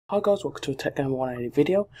Hi guys, welcome to a Tech Gamer 180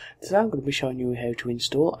 video. Today I'm going to be showing you how to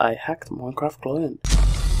install a hacked Minecraft client.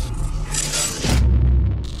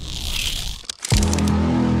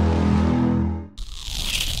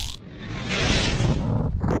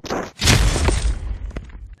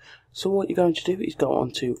 So what you're going to do is go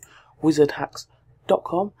on to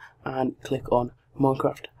wizardhacks.com and click on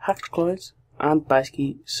Minecraft hacked clients and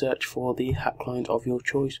basically search for the hacked client of your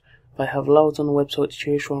choice. They have loads on the website to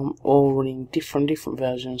choose from, all running different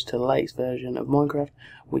versions to the latest version of Minecraft,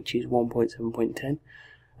 which is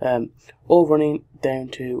 1.7.10. All running down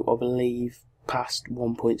to, I believe, past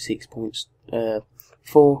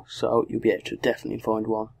 1.6.4, so you'll be able to definitely find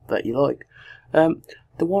one that you like. The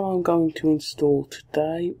one I'm going to install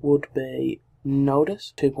today would be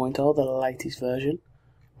Nodus 2.0, the latest version.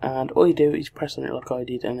 And all you do is press on it like I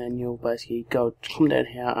did, and then you'll basically come down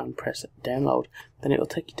here and press download. Then it'll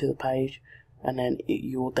take you to the page, and then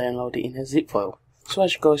you'll download it in a zip file. So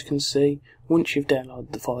as you guys can see, once you've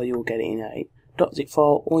downloaded the file, you'll get it in a .zip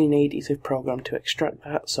file. All you need is a program to extract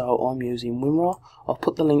that, so I'm using WinRAR. I'll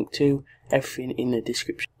put the link to everything in the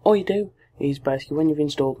description. All you do is basically, when you've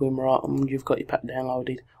installed WinRAR and you've got your pack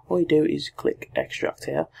downloaded, all you do is click extract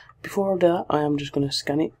here. Before I do that, I am just going to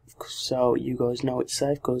scan it so you guys know it's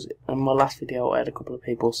safe, because in my last video I had a couple of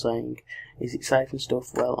people saying, is it safe and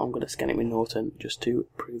stuff. Well, I'm going to scan it with Norton just to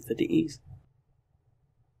prove that it is.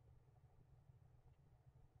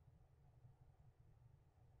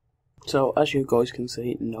 So as you guys can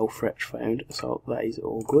see, no threats found, so that is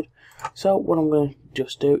all good. So what I'm going to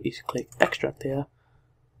just do is click extract here,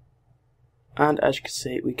 and as you can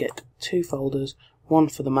see we get two folders, one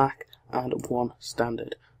for the Mac and one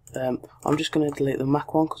standard. I'm just going to delete the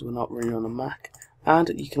Mac one because we're not running on a Mac,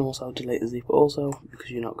 and you can also delete the zip also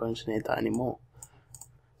because you're not going to need that anymore.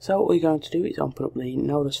 So what we're going to do is open up the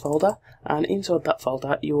Nodus folder, and inside that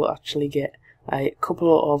folder you will actually get a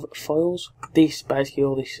couple of files. Basically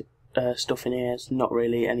all this stuff in here is not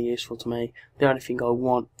really any useful to me. The only thing I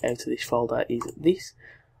want out of this folder is this,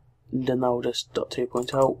 the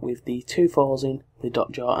Nodus.2.0 with the two files in, the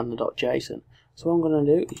 .jar and the .json. So what I'm going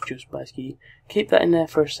to do is just basically keep that in there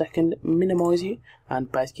for a second, minimize it, and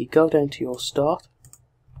basically go down to your start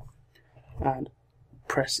and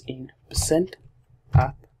press in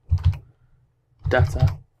 %app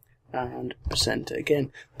data and %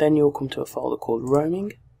 again. Then you'll come to a folder called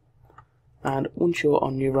roaming, and once you're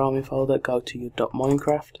on your roaming folder, go to your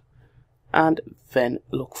 .minecraft and then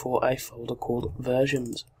look for a folder called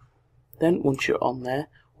versions. Then once you're on there,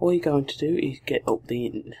 all you're going to do is get up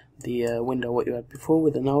the window what you had before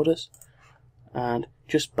with the Nodus, and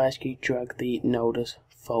just basically drag the Nodus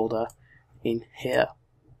folder in here,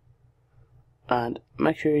 and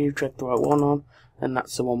make sure you drag the right one on, and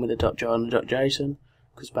that's the one with the .jar and the .json,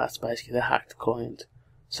 because that's basically the hacked client.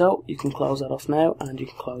 So you can close that off now, and you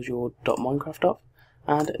can close your .minecraft off,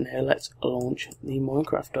 and now let's launch the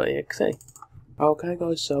Minecraft.exe. Okay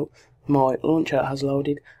guys, so my launcher has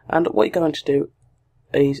loaded, and what you're going to do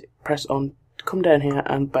is come down here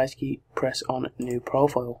and basically press on new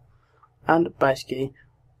profile, and basically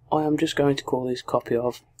I am just going to call this copy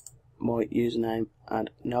of my username and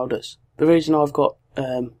Nodus. The reason I've got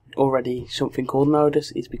already something called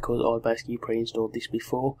Nodus is because I basically pre-installed this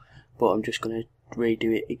before, but I'm just going to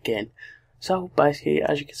redo it again. So basically,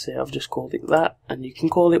 as you can see, I've just called it that, and you can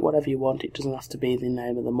call it whatever you want. It doesn't have to be the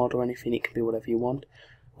name of the mod or anything, it can be whatever you want.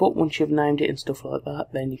 But once you've named it and stuff like that,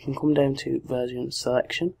 then you can come down to version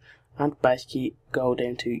selection and basically go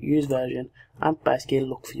down to use version and basically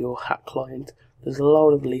look for your hack client. There's a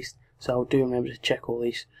load of lists, so do remember to check all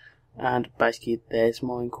these, and basically there's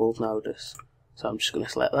mine called Nodus, so I'm just going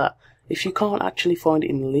to select that. If you can't actually find it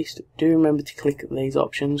in the list, do remember to click these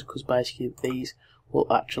options, because basically these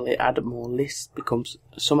will actually add more lists, because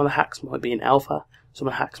some of the hacks might be in alpha, some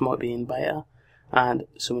of the hacks might be in beta, and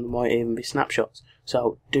some of them might even be snapshots.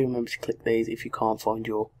 So do remember to click these if you can't find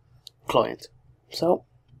your client. So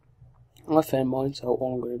I found mine, so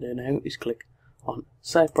all I'm going to do now is click on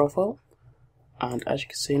save profile, and as you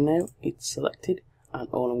can see now it's selected, and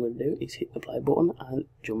all I'm going to do is hit the play button and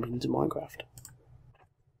jump into Minecraft.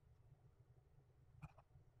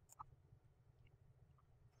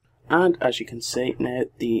 And as you can see now,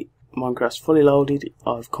 the Minecraft's fully loaded.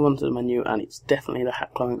 I've come onto the menu and it's definitely the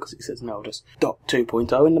hack client because it says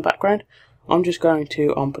Nodus.2.0 in the background. I'm just going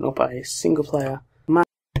to open up a single player map.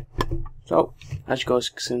 So as you guys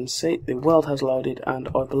can see, the world has loaded, and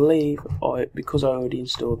I believe because I already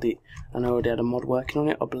installed it and I already had a mod working on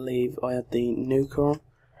it, I believe I had the nuker on.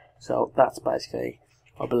 So that's basically,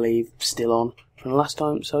 I believe, still on from last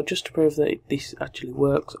time. So just to prove that this actually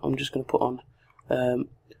works, I'm just going to put on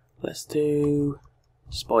let's do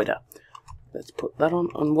spider. let's put that on,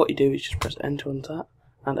 and what you do is just press enter on that,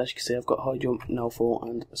 and as you can see I've got high jump, no fall,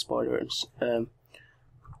 and a spider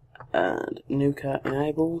and Nuka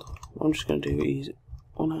enabled. What I'm just going to do is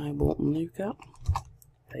enable Nuka.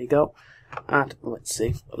 There you go. And let's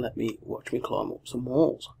see, let me watch me climb up some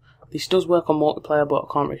walls. This does work on multiplayer, but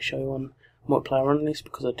I can't really show you on multiplayer on this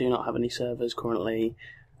because I do not have any servers currently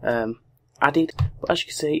added. But as you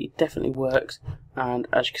can see, it definitely works, and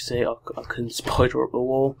as you can see, I can spider up the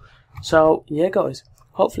wall. So yeah guys,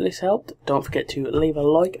 hopefully this helped. Don't forget to leave a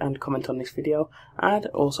like and comment on this video, and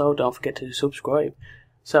also don't forget to subscribe.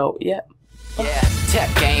 So yeah. Yeah, tech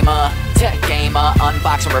gamer,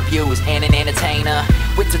 unboxing reviews and an entertainer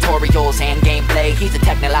with tutorials and gameplay. He's a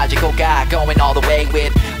technological guy going all the way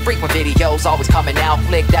with frequent videos always coming out.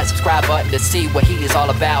 Click that subscribe button to see what he is all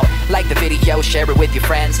about. Like the video, share it with your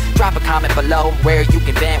friends. Drop a comment below where you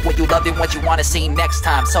can vent what you loved and what you want to see next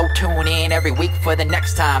time. So tune in every week for the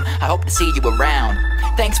next time. I hope to see you around.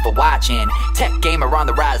 Thanks for watching. Tech gamer on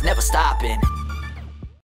the rise, never stopping.